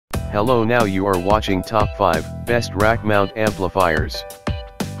Hello, now you are watching Top 5 Best Rack Mount Amplifiers.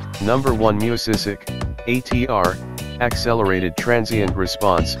 Number 1, MUSYSIC ATR Accelerated Transient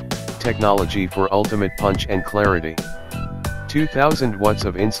Response Technology for ultimate punch and clarity. 2000 watts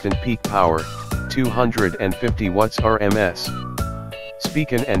of instant peak power, 250 watts RMS.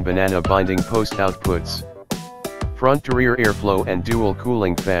 Speakin and banana binding post outputs. Front to rear airflow and dual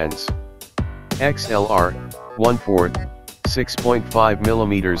cooling fans. XLR, 1/4,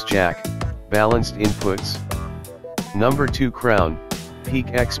 6.5mm jack, balanced inputs. Number 2, Crown Peak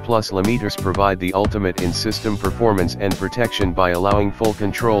X Plus limiters provide the ultimate in system performance and protection by allowing full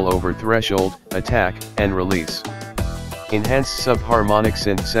control over threshold, attack, and release. Enhanced subharmonic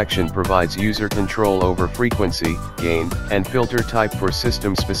synth section provides user control over frequency, gain, and filter type for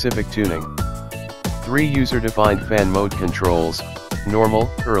system-specific tuning. 3 user-defined fan mode controls, normal,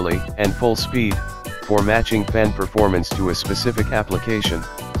 early, and full speed, for matching fan performance to a specific application.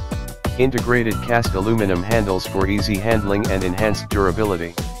 Integrated cast aluminum handles for easy handling and enhanced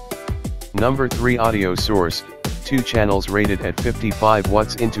durability. Number 3, AudioSource, 2 channels rated at 55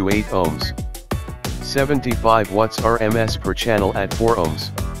 watts into 8 ohms. 75 watts RMS per channel at 4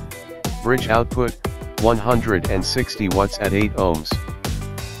 ohms. Bridge output, 160 watts at 8 ohms.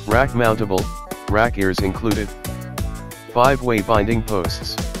 Rack mountable, rack ears included. 5-way binding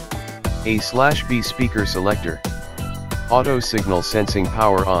posts. A/B speaker selector. Auto signal sensing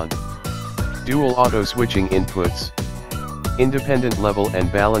power on. Dual auto switching inputs. Independent level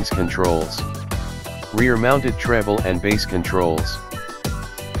and balance controls. Rear mounted treble and bass controls.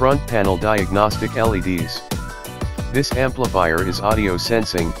 Front panel diagnostic LEDs. This amplifier is audio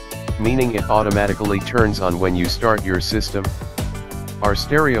sensing, meaning it automatically turns on when you start your system. Our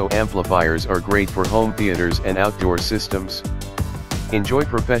stereo amplifiers are great for home theaters and outdoor systems. Enjoy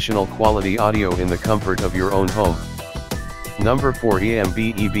professional quality audio in the comfort of your own home. Number 4,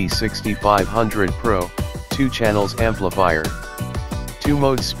 EMB EB6500PRO, 2 channels amplifier. 2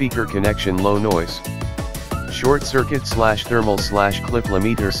 modes speaker connection, low noise. Short circuit / thermal / clip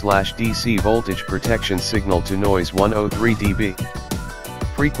limiter / DC voltage protection, signal to noise 103 dB.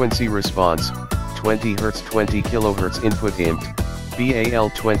 Frequency response, 20 Hz 20 kHz input IMT, BAL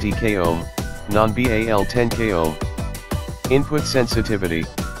 20 kΩ, non-BAL 10 kΩ. Input sensitivity,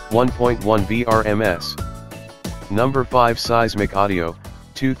 1.1 VRMS. Number 5, Seismic Audio,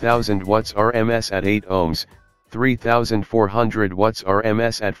 2000 watts RMS at 8 ohms, 3400 watts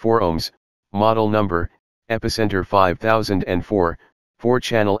RMS at 4 ohms, model number, Epicenter 5004,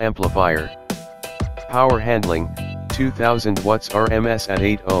 4-channel amplifier. Power handling, 2000 watts RMS at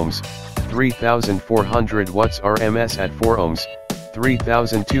 8 ohms, 3400 watts RMS at 4 ohms,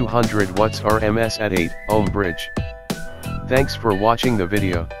 3200 watts RMS at 8 ohm bridge. Thanks for watching the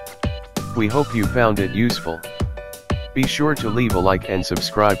video. We hope you found it useful. Be sure to leave a like and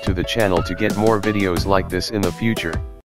subscribe to the channel to get more videos like this in the future.